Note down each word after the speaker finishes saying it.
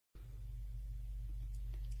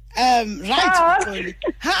Right, Xoli.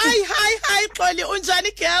 Hi, Xoli.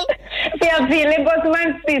 Unjani girl? Siyaphila inkosi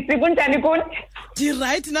mansisi kunjani kuni? Di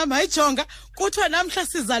right na mayijonga kuthiwa namhla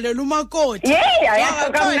sizalela umakoti. Hey,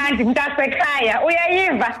 ayakamnandi mntasekhaya.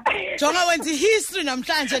 Uyayiva? Jonga wenza history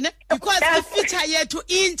namhlanje ne because ifeature yethu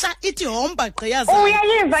intsha ithi homba gqiyazana.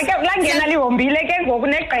 Uyayiva ke langena lihombile ke ngoku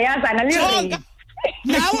negqiyazana liringi.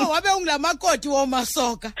 Nawe wabe ungulamakoti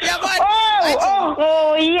womasoka. Yabona?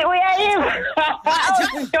 Uyayiva.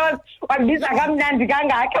 Wabiza kamnandi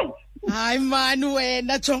kangaka. Hayi man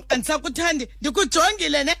wena jonga andisakuthandi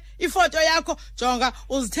ndikujongile ne ifoto yakho jonga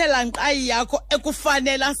uzithela nqayi yakho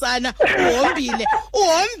ekufanela sana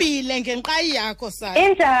uhombile ngenqayi yakho sana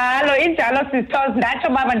injalo sisithozi ndatsho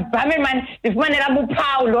baba ndibhame man ndifumanela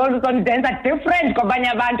uphawu lo sondenza different kwabanye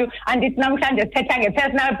abantu andithi namhlanje sithetha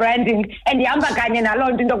nge-personal branding andihamba kanye naloo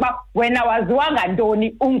nto into yokuba wena waziwa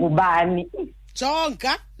ngantoni ungubani.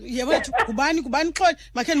 Jonga yewethu kubani Xoli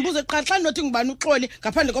makhe ndibuze qala xa nothi ngubani uXoli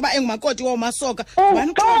ngaphandle koba engumakoti womasoka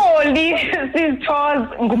ngubani uXoli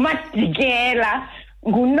sisithozi ngumadikela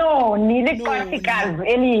ngunoni liqhosikazi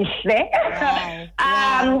elihle.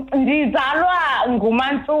 Ndizalwa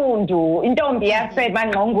nguMantsundu intombi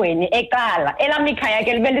yaseMangqongweni eqala elamikhaya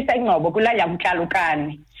ke libe lisengcobo kulala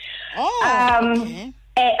yamhlalukane.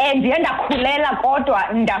 Ndiye ndakhulela kodwa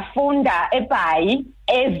ndafunda eBhayi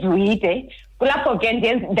eZwide kulapho ke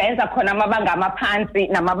ndenza khona amabanga amaphantsi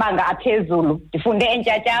namabanga aphezulu. Ndifunde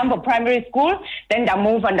eNtyatyambo Primary School then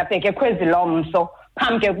ndamuva ndabheka eKwezilomso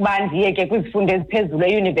phambi ke kuba ndiye ke kwizifundo eziphezulu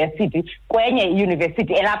euniversity kwenye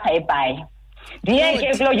university elapha eBhayi. Ndiye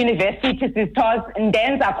ke kulo university sisithozi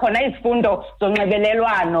ndenza khona izifundo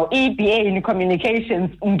zonxibelelwano iBA in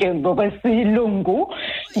communications ngokwesilungu.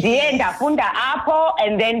 Ndiye ndafunda apho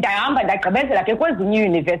and then ndahamba ndagqibezela ke kwezinye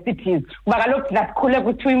universities kuba kaloku ndasikhule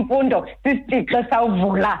kuthiwa imfundo sisitixo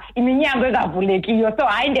sawuvula iminyango engavulekiyo so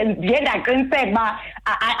hayi ndiye ndaqiniseka uba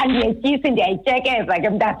andiyetyisi ndiyayityekeza ke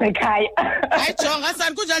mntasekhaya. Hayi jonga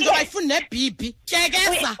sani kunjani nje ayifuni nebhibhi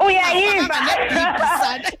tyekeza uyayiva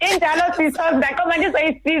injalo sisithozi ndaqoma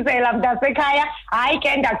ndizoyisizela mntasekhaya hayi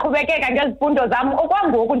ke ndaqhubekeka ngezifundo zam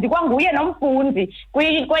okwangoku ndikwanguye nomfundi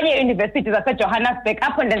kwenye university zaseJohannesburg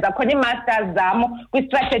apho ndenza khona i-masters zam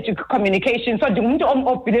kwi-strategic communication so ndingumuntu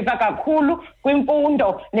obhiliva kakhulu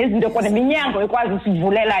kwimfundo nezinto kona iminyango ekwazi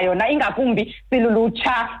usivulela yona ingakumbi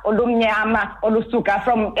silulutsha olumnyama olusuka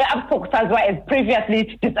from apho kusaziwa as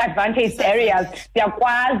previously disadvantaged areas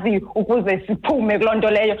siyakwazi ukuze siphume kuloo nto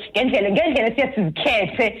leyo ngendlela siye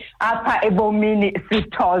sizikhethe apha ebomini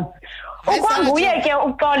sithozi. Ukwanguye ke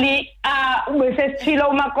uXoli besesithilo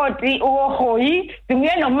umakoti uHoyi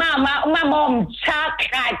ndinguye umama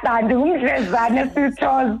omtshaka ndingumdlezane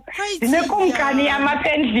sithozi ndinekumkani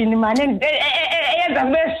yamaphendlini mane eyenza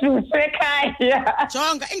kube shushu ekhaya.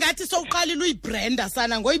 Jonga ingathi sowuqalile uyibranda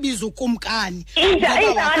sana ngoyibiza ukumkani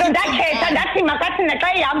injalo ndakhetha ndathi makathi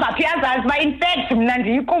naxa ihamba phi yazazi uba in fact mna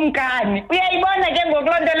ndiyikumkani. Uyayibona ke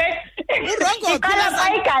ngokuloo nto leyo iqala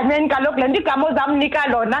bayigameni kaloku le nto igama ozamnika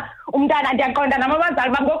lona umntana ndiyaqonda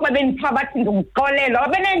namabazali bam ngokuba bendithiwa bathi ndikuxolela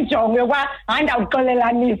benenjongo yokuba hayi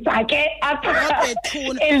ndawuxolelanisa ke apha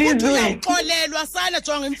elizweni. Uyaxolelwa sana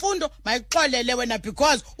jonga imfundo mayixolele wena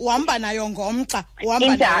because uhamba nayo ngomxa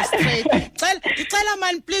uhamba nayo straight. Ndicela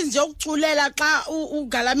man please nje ukuculela xa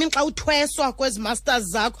ungalamini xa uthweswa kwezi masters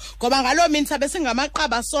zakho ngoba ngaloo mini sabe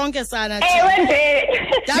singamaqaba sonke sana nje. Ewe nje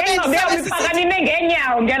ngiyaphakamile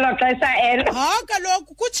ngenyawo ngelo xesha elo.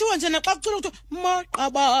 Kaloku kutshiwo nje naxa kucula ukuthi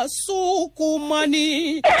maqaba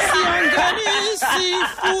sukumani siyangeni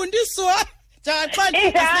sifundiswa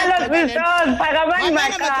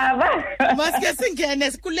Maske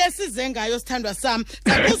singene kulesi zengayo sithandwa sami.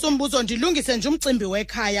 Ngakuza umbuzo ndilungise nje umcimbi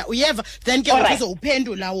wekhaya uyeva then ke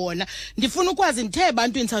uzowuphendula wona. Ndifuna ukwazi ndithe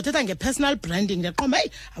ebantwini sawuthetha ngepersonal branding ndaqomba hey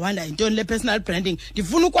awanda intoni le personal branding.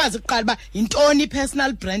 Ndifuna ukwazi kuqala ba intoni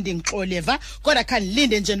personal branding Xoleva kodwa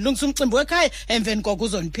khanilinde nje ndilungise umcimbi wekhaya emveni koko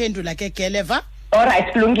uzondiphendula ke Geleva.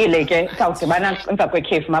 Alright kulungile ke sawudibana emva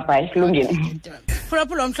kwekhefu mabhayi kulungile.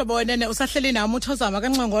 Phulaphula umhlobo wenene usahleli nami uthozama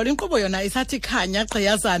kancongolo inkqubo yona isathi khanya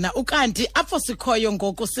gqiyazana ukanti apho sikhoyo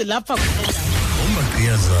ngoku silapha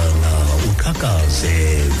Gqiyazana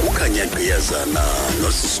uqhakaze kukhanya gqiyazana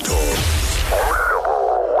nosisithole.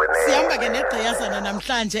 Sihamba ke negqiyazana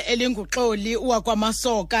namhlanje elinguXoli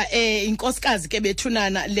uwakwamasoka inkosikazi ke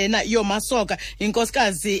bethunana lena yomasoka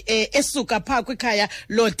inkosikazi esuka pha kwikhaya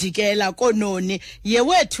lodikela kononi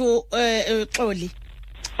yewethu Xoli.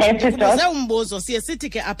 Sibuze umbuzo siye sithi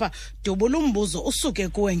ke apha dubula umbuzo usuke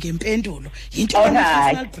kuwe ngempendulo into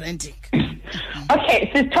personal branding.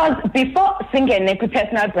 Okay, before singene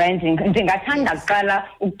kwi-personal branding ndingathanda kuqala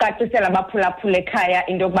ukucacisela abaphulaphula ekhaya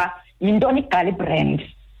into yokuba yintoni iqala ibrand.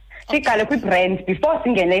 siqale kwi-brand before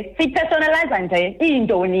singene sipersonalize nje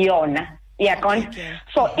intoni yona. Iyaqonda.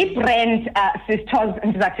 So i-brand sisters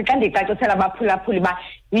ndizathi xa ndicacisela abaphulaphuli ba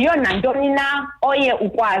yiyona ntoni na oye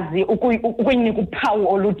ukwazi ukuyinika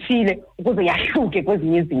uphawu oluthile ukuze yahluke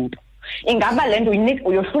kwezinye izinto. Ingaba le nto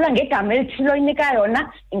uyohlula ngegama elithile oyinika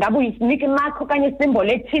yona, ingaba uyinika imark okanye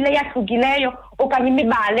isimbolo ethile yahlukileyo okanye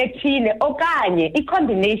imibala ethile okanye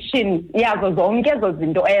i-combination yazo zonke ezo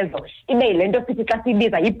zinto ezo ibe yile nto sithi xa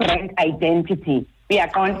siyibiza yi-brand identity.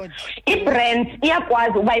 Iyaqonda. I-brand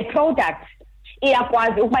iyakwazi ukuba yi-product,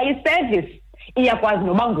 iyakwazi ukuba yi-service, iyakwazi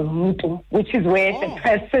noba ngumntu, which is where the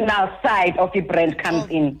personal side of the brand comes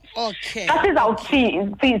in. Okay. Xa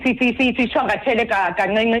sizawuthi sishwangathele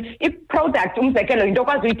kancinci i-product umzekelo yinto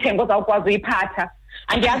okwazi uyithenga ozawukwazi uyiphatha.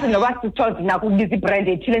 Andiyazi noba sithozi nakubiza i-brand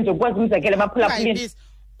ethile nje ukwazi umzekelo abaphulaphulini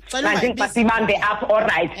sibambe up. All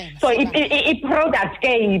right. So i-product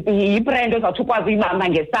ke yi-brand ozawuthi ukwazi uyibamba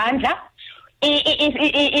ngesandla.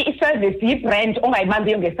 I-service yi-brand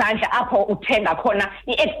ongayibambiyo ngesandla apho uthenga khona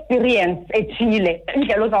i-experience ethile,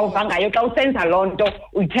 indlela ozawuva ngayo xa usenza loo nto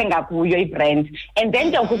uyithenga kuyo i-brand. And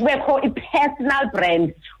then kubekho i-personal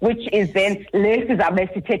brand, which is then le sizabe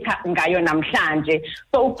sithetha ngayo namhlanje.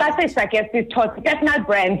 So ucacisa ke sithothi personal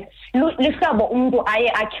brand lihlobo umuntu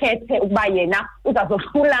aye akhethe ukuba yena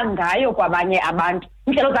uzazohlula ngayo kwabanye abantu,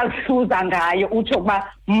 indlela ozalihluza ngayo utsho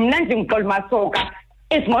ukuba mna ndinguXoli Masoka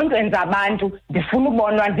ezingqondweni zabantu ndifuna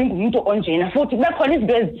ukubonwa ndingumuntu onjena, futhi bekhona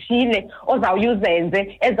izinto ezithile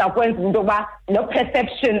ozawuyenze ezakwenza into yoba lo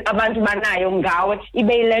perception abantu banayo ngawe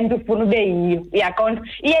ibe yile nto ufuna ube yiyo. Uyaqonda.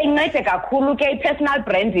 Iye incede kakhulu ke i-personal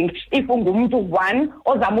branding if ungumuntu one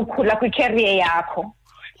ozama ukukhula kwi-career yakho.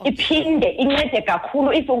 Iphinde incede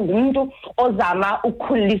kakhulu if ungumuntu ozama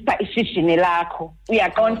ukukhulisa ishishini lakho.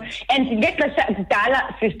 Uyaqonda. And ngexesha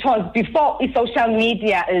kudala sisters before i-social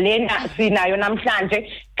media lena sinayo namhlanje,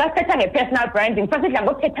 xa sithetha nge-personal branding sasidla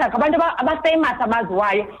ngokuthetha abantu abafamous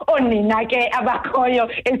abaziwayo, oonina ke abakhoyo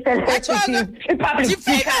e-celebrities, i-public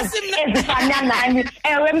figures ezifana nani.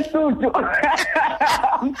 Ewe msudu.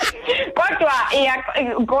 Kodwa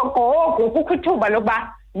kukho ithuba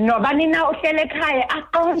lokuba nobani na ohlele ekhaya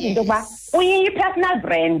aqonde into yokuba uyi-personal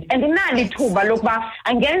brand and unalo ithuba lokuba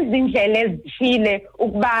angenza indlela ezithile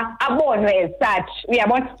ukuba abonwe as such.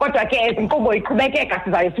 Uyabona. Kodwa ke izinkqubo iqhubekeka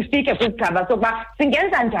sizayo sifike kwisigaba sokuba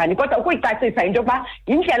singenza njani, kodwa ukuyicacisa into yokuba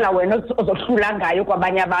yindlela wena ozohlula ngayo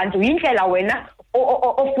kwabanye abantu, yindlela wena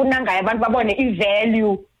ofuna ngayo abantu babone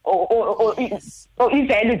i-value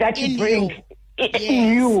i-value that you bring.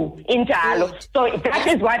 You injalo. So that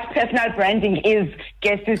is what personal branding is.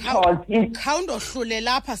 Guess this calls khawundo hlule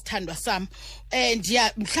lapha sithandwa sam.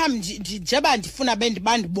 Mhlawumbe njeba ndifuna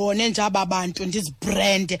bandibone nje aba bantu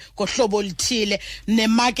ndizibrande ngohlobo oluthile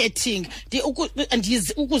ne-marketing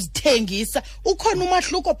ukuzithengisa. Ukhona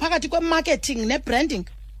umahluko phakathi kwe-marketing ne-branding?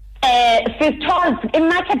 Sisters,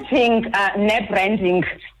 i-marketing ne-branding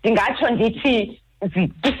ndingatsho ndithi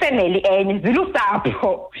zifamily enye,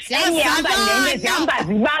 zilusapho. Enye zihamba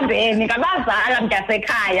zibambene ngabazala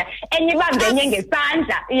mntasekhaya, enye ibambene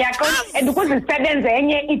ngesandla. Iyaqonda. And ukuze zisebenze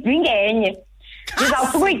enye idinge enye.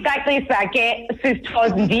 Ndizawuthi ukuyicacisa ke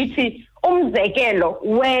sisters ndithi umzekelo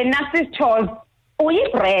wena sisters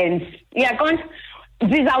uyi-brand. Iyaqonda.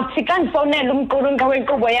 Ndizawuthi xa ndifowunele umqulunqa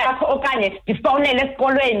wenkqubo yakho okanye ndifowunele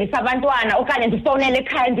esikolweni sabantwana okanye ndifowunele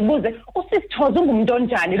ekhaya ndibuze usisithoze ungumuntu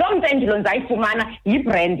onjani, loo mpendula ndizayifumana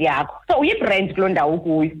yi-brand yakho. So uyi-brand kuloo ndawo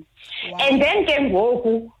kuyo. And then ke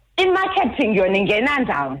ngoku i-marketing yona ingena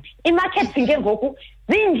njani? I-marketing ke ngoku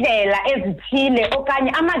ziindlela ezithile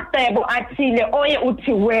okanye amacebo athile oye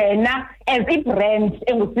uthi wena as i-brand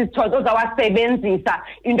engusisithoze ozawasebenzisa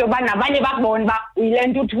into yoba nabanye bakubona uba uyile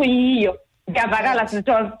nto uthi uyiyo. Ngiyavakala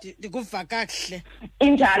sithola. Ndikuva kakuhle.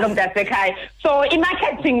 Injalo mntasekhaya. So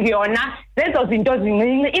i-marketing yona zezo zinto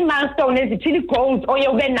zincinci, i-milestone ezithile, i-goals oye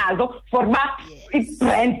ube nazo for uba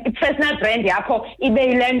i-brand, i-personal brand yakho ibe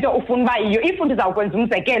yile nto ufuna uba yiyo. If ndizawukwenza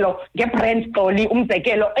umzekelo nge-brand Xoli,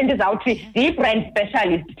 umzekelo endizawuthi yi-brand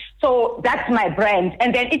specialist, so that's my brand.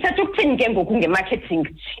 And then ithatha ukuthini ke ngoku nge-marketing.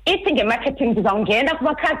 Ithi nge-marketing ndizawungena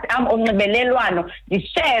kumakhasi am onxibelelwano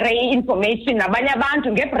ndishare i-information nabanye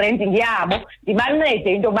abantu nge-branding yabo,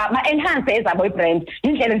 ndibancede into yoba ba-enhance ezabo i-brand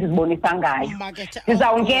indlela endizibonisa ngayo.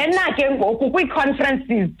 Ndizawungena ke ngoku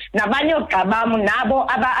kwii-conferences nabanye oogxa bam nabo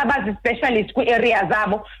abazi-specialist kwii-area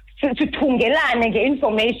zabo, sithungelane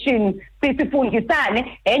nge-information,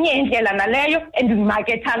 sifundisane. Enye indlela naleyo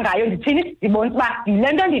endizimaketha ngayo ndithini ndibonisa uba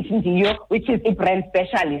yile nto ndithi ndiyo, which is i-brand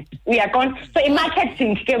specialist. Uyaqonda. So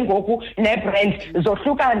i-marketing ke ngoku ne-brand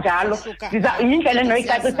zohluka njalo. Yindlela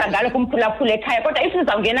endinoyicacisa ngalo kumphulaphula ekhaya. Kodwa if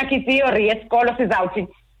sizawungena kwi-theory yesikolo sizawuthi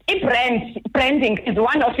branding is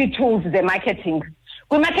one of the tools the marketing.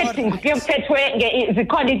 Marketing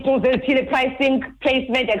zikhona tools ezithile, pricing,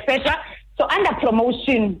 placement, etc. So under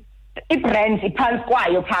promotion brand iphansi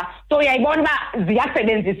kwayo pha, so uyayibona ba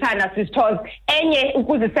ziyasebenzisana sisters enye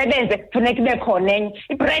ukuzisebenze kufuneka kube khona enye.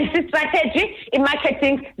 Brand strategy,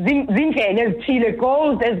 marketing zindlela ezithile,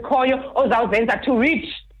 goals ezikhoyo ozawuzenza to reach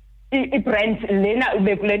brand lena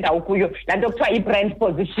ubekule ndawo kuyo, lanto kuthiwa brand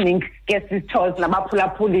positioning ke sisters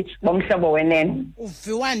nabaphulaphuli bomhlobo wenene.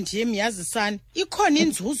 Uviwa nje miyazisana ikhona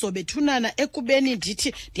inzuzo bethunana ekubeni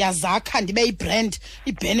ndithi ndiyazakha ndibe ibrand,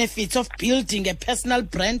 benefits of building a personal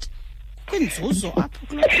brand. Inzuzo apho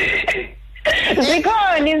kulo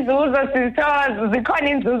zikhona inzuzo sisters, zikhona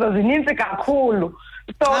inzuzo zininzi kakhulu.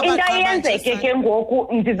 So into ayenzeke ke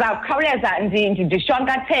ngoku ndizakhawuleza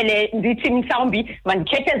ndishwankathele ndithi mhlawumbi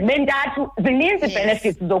mandikhethe zibentathu, zininzi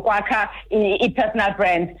benefits zokwakha i-personal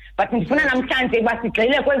brand, but ndifuna namhlanje uba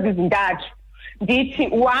sigxile kwezi zintathu. Ndithi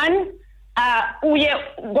one, uye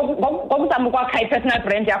ngokuzama ukwakha i-personal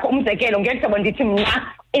brand yakho, umzekelo ngehlobo ndithi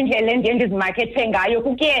mna indlela endiye ndizimakethe ngayo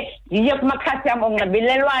kuke ndiye kumakhasi am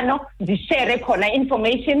onxibelelwano ndishare khona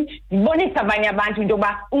information, ndibonise abanye abantu into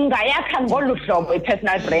yoba ungayakha ngolu hlobo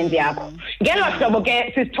i-personal brand yakho. Ngelo hlobo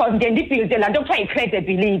ke sisters ndiye ndibuilde laa nto kuthiwa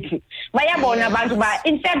yi-credibility. Bayabona abantu uba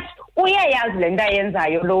in fact uyayazi le nto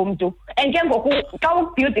ayenzayo lo mntu, and ke ngoku xa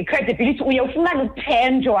ubuild i-credibility uye ufumane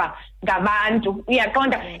ukuthenjwa ngabantu,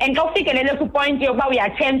 uyaqonda. And xa ufikelele kwipoint yokuba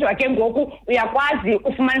uyathenjwa ke ngoku uyakwazi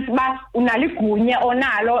ufumanisa uba unaligunya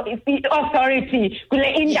onalo i-authority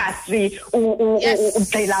kule industry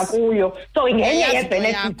ugxila kuyo. So ngenye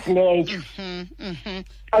ye-benefits leyo.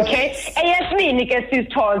 Okay, eyesibini ke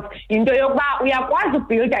sisters into yokuba uyakwazi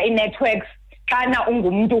ubuilda i-networks xana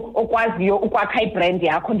ungumntu okwaziyo ukwakha ibrand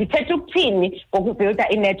yakho. Ndithetha ukuthini ngokubuilda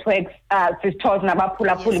i-networks sisters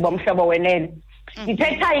nabaphulaphuli bomhlobo wenene?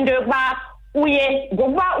 Ndithetha into yokuba uye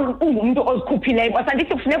ngokuba ungumntu ozikhuphileyo,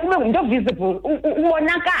 basandithi kufuneka ube ngumntu visible,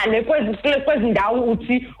 ubonakale kwezi ndawo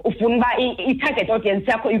uthi ufuna uba i-target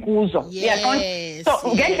audience yakho ikuzo. Uyaqonda? So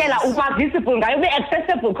ngendlela uba visible ngayo, ube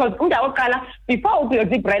accessible, because indawo yokuqala before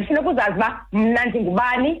ubuild ibrand funeka uzazi uba mna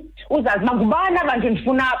ndingubani, uzazi uba ngubani abantu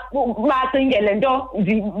ndifuna bacingele nto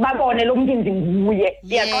babone lo mntu ndinguye.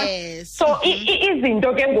 Uyaqonda? So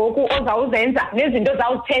izinto ke ngoku ozawuzenza nezinto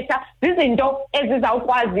ozawuzithetha zizinto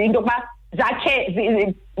ezizawukwazi into yokuba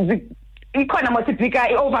zakhe ikhona mosibhika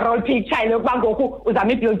i-overall picture yokuba ngoku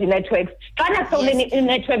uzama i-build networks. Xana sowuleni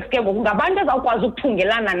i-networks ke ngoku ngabantu ezawukwazi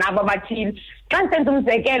ukuthungelana nabo abathile. Xa ndisenza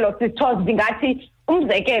umzekelo sisters ndingathi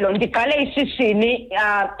umzekelo ndiqale ishishini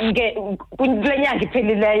kule nyanga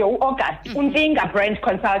iphelileyo uAugust uNtinga Brand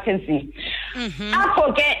Consultancy.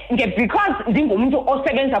 Apho ke because ndingumntu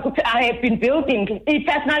osebenza kuthi I have been building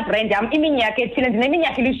i-personal brand yam iminyaka ethile,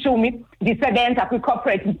 ndineminyaka 10 ndisebenza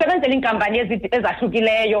kwi-corporate, ndisebenzela iinkampani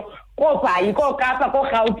ezahlukileyo koobhayi, kookapa,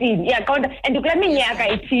 koorhawutini, iyaqonda. And kule minyaka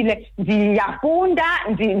ethile ndiyafunda,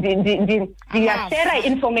 ndiyashare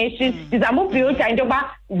i-information, ndizama ubuilda into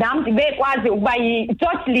yokuba nam ndibekwazi ukuba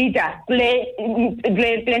yi-thought leader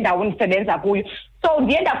kule ndawo ndisebenza kuyo. So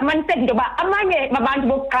ndiye ndafumaniseka into yoba amanye babantu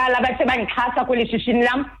bokuqala bathe bandixhasa kweli shishini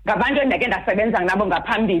lam ngabantu endake ndasebenza nabo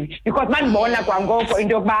ngaphambili, because bandibona kwangoko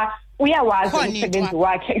into yokuba uyawazi umsebenzi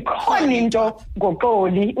wakhe, ikhona into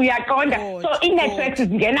ngoxoli, uyaqonda. So i-networks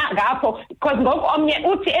zingena ngapho, because ngoku omnye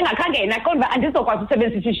uthi engakhange yena aqonda uba andizokwazi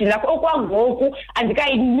usebenzisa ishishini lakho, okwangoku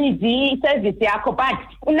andikayinidi iservice yakho, but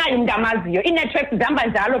unayo umntu amaziyo. I-networks zihamba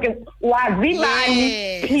njalo ke, wazi bani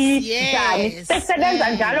phi njani, sesebenza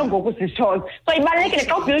njalo ngoku sisters. So ibalulekile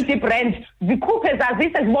xa ubuild i-brand zikhuphe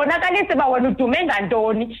zazise, zibonakalise uba wena udume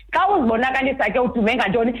ngantoni. Xa uzibonakalisa ke udume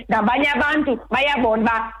ngantoni, nabanye abantu bayabona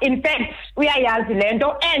uba in fact uyayazi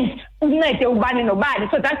lento and uncede ubani nobani.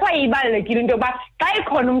 So that's why ibalulekile into yoba xa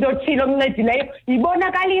ikhona umuntu othile omncedileyo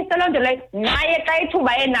yibonakalise loo nto leyo, naye xa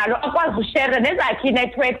ithuba enalo akwazi ushare nezakhe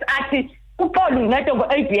ii-networks athi uxolo uncedo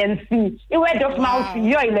ngo-ABNC. I-word of mouth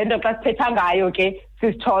yiyo yile nto xa sithetha ngayo ke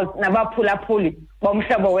sisters nabaphulaphuli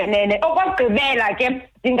bomhlobo wenene. Okokugqibela ke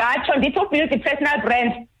ndingatsho ndithi ubuild i-personal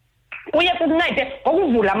brand uye kuncede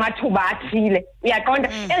ngokuvula amathuba athile, uyaqonda.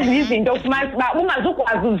 Ezinye izinto ufumanisa uba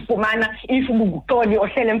ungazukwazi uzifumana if ubuxoli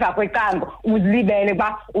ohlele emva kwecango uzilibele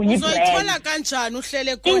uba uyibrand. Uzoyithola kanjani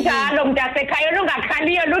uhlele kuyo? Injalo mntasekhaya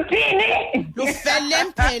lungakhaliyo luthini?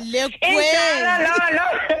 Lufelempele kwe. Injalo.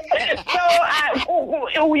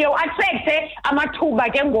 So uye attract amathuba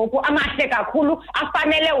ke ngoku amahle kakhulu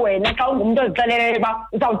afanele wena xa ungumntu ozixeleleyo uba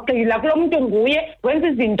uzawugxila kulo mntu nguye, wenza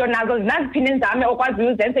izinto nazo zinaziphinde nzame okwazi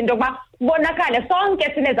uzenza into yokuba bonakale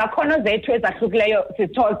sonke sinezakhono zethu ezahlukileyo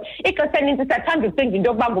sithola ixesha elinintsi siyathanda ucinga into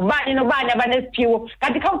yokuba ngubani nobani abanesiphiwo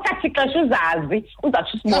kanti khawuthatha ixesha uzazi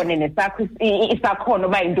uzatsho usibone nesakho isakhono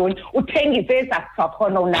uba yintoni uthengise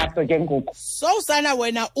esakhono unaso njengoku. So usana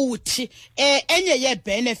wena uthi enye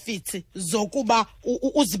yee-benefits zokuba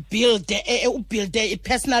ubuilde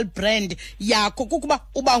i-personal brand yakho kukuba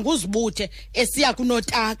uba nguzibuthe esiya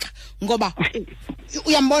kunotaka ngoba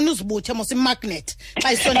uyambona uzibuthe mos imagnet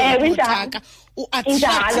xa isondela kunotaka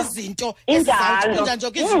u-attract izinto ezizawuthi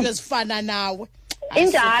nje izinto ezifana nawe.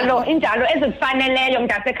 Injalo ezifaneleyo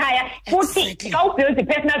mntasekhaya futhi xa ubuild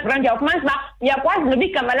i-personal brand uyawufumanisa uba uyakwazi noba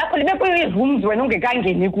igama lakho libe kwi-rooms wena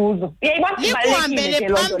ungekangeni kuzo. Uyayibona libalulekile ke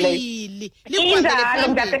loo nto leyo. Injalo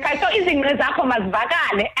mntasekhaya so izinqe zakho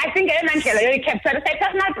mazivakale. I think eyona ndlela yoyikhepsela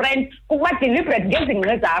i-personal brand kukuba deliberate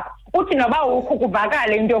ngezinqe zakho uthi noba ukho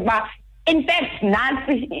kuvakale into yokuba in fact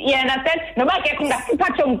nansi yena said noba ke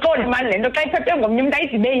kungasiphathe umxoli manje lento xa iphethwe ngomnye umuntu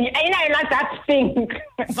ayizibe ayinayo la that thing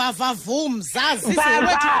vavavum zazi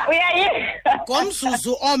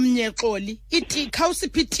ngomzuzu omnye Xoli ithi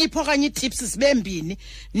khawusiphi itip okanye itips zibe mbini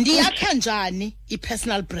ndiyakha njani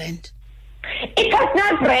i-personal brand.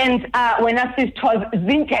 I-personal brand wena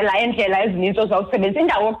sisithola endlela ezininzi ozawusebenzisa.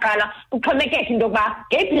 Indawo yokuqala uxhomekeke into yokuba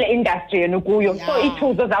ngeyiphi le industry yena kuyo so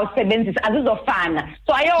ii-tools ozawusebenzisa azizofana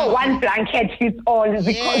so ayo one blanket fits all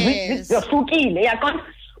zohlukile yaqonda.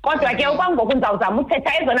 Kodwa ke okwangoku ndizawuzama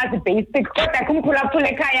uthetha ezona zi-basic kodwa kumphulaphula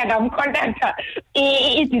ekhaya ngamcontact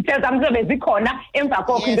ii-details zam zizobe zikhona emva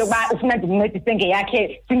koko into yokuba ufuna ndimncedise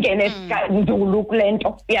ngeyakhe singene nzulu kule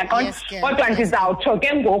nto uyaqonda. Kodwa ndizawutsho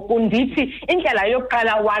ke ngoku ndithi indlela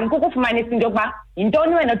yokuqala one kukufumanisa into yokuba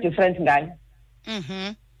yintoni wena different ngayo.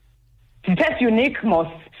 Just unique mos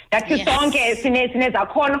ndathi sonke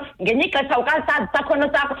sinezakhono ngenye ixesha ukasazi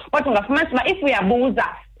isakhono sakho kodwa ungafumanisa uba if uyabuza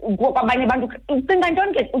kwabanye abantu ucinga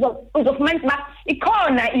ntoni ke uzofumanisa uba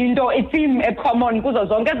ikhona into i-theme ecommon kuzo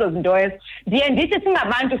zonke ezo zinto ezo. Ndiye ndithi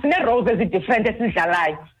singabantu sine-roles ezi-different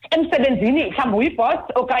esidlalayo emsebenzini mhlawumbi uyiboss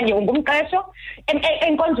okanye ungumqesho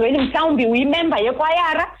enkonzweni mhlawumbi uyimemba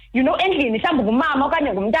yekwayara endlini mhlawumbi ngumama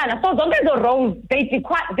okanye ngumntana so zonke ezo roles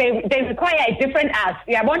they require a different us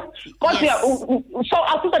uyabona kodwa so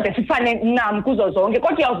asizode sifane nam kuzo zonke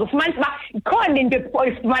kodwa uyawuzufumanisa uba ikhona into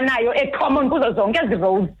oyifumanayo ecommon kuzo zonke ezi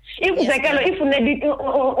roles. Umzekelo if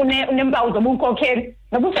unempawu zobukhokheli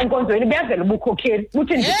noba usenkonzweni buyavela ubukhokheli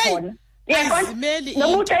buthi ndikhona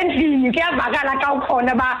noba usendlini kuyavakala xa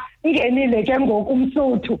ukhona ba ingenile ke ngoku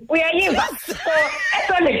umsuthu uyayiva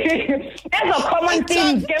so ezo common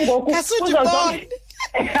things ke ngoku kuzo zonke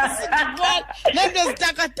lento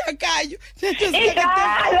zitakatakayo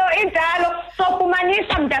injalo so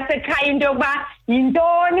fumanisa mntasekhaya into yokuba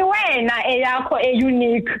yintoni wena eyakho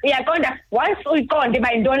e-unique uyaqonda once uyiqonde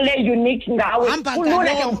uba yintoni le unique ngawe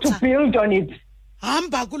kulula ke to build on it.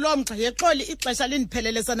 Hamba kuloo mgxa Xoli ixesha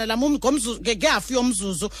lindiphelelesana lam ngomzuzu ngehafu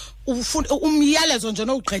yomzuzu umyalezo nje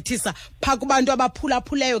nowugqithisa phaa kubantu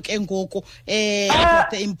abaphulaphuleyo ke ngoku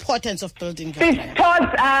the importance of building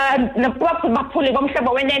baphule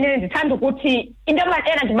bomhlobo wenene ndithanda ukuthi into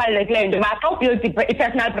ena ndibalulekileyo into yoba xa ubuild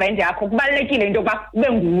i-personal brand yakho kubalulekile into yokuba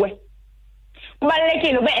ube nguwe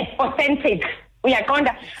kubalulekile ube authentic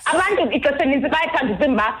uyaqonda. Abantu ixesha elinintsi bayathanda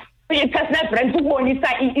usimba i-personal brand ukubonisa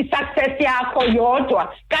i-success yakho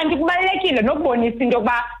yodwa kanti kubalulekile nokubonisa into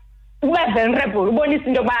yokuba ube vulnerable ubonisa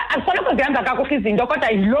into yokuba asoloko zihamba kakuhle izinto kodwa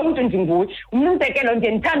yilo mntu ndinguye. Umzekelo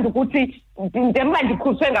nje ndithanda ukuthi njengoba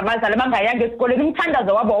ndikhuliswe ngabazali abangayanga esikolweni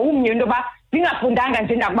umthandazo wabo umnye into yoba ndingafundanga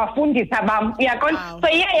nje nakubafundisa bam uyaqonda. So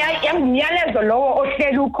yangumyalezo lowo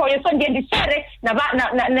ohleli ukhoyo so ndiye ndishere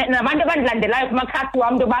nabantu abandilandelayo kumakhasi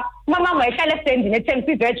wam into yoba umama wayehlala esendini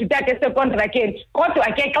ethengisa iveji utata esekondrakeni kodwa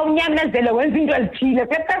ke xa unyamezele wenza into ezithile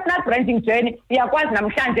kwi-personal branding journey uyakwazi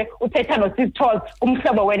namhlanje uthetha no-sisters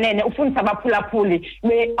umhlobo wenene ufundisa abaphulaphuli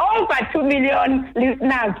over 2 million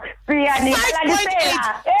listeners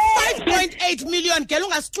siyanixalalisela 5.8 million gela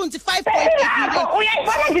ungasicunzi 5.8 million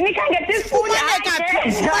uyayibona ndinikhangethi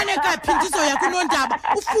ufumaneka phi ndizoya kunondaba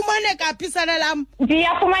ufumaneka phi sana lam.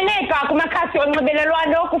 Ndiyafumaneka kumakhasi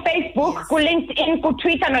onxibelelwano kuFacebook kuLinkedIn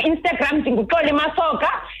kuTwitter no-Instagram ndinguXoli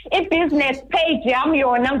Masoka. I-business page yam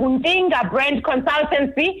yona nguNtinga Brand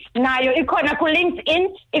Consultancy nayo ikhona kuLinkedIn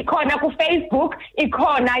ikhona kuFacebook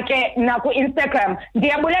ikhona ke naku-Instagram.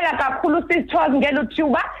 Ndiyabulela kakhulu sisithozi ngelo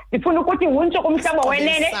thuba ndifuna ukuthi wuntshe umhlobo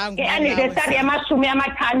wenene nge-anniversary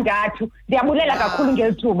yama-60 ndiyabulela kakhulu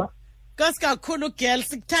ngeli thuba. Kakhulu girl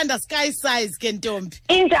sikuthanda sky size ke ntombi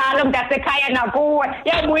injalo mntasekhaya nakuwe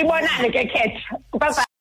yabuyibonane ke khetha.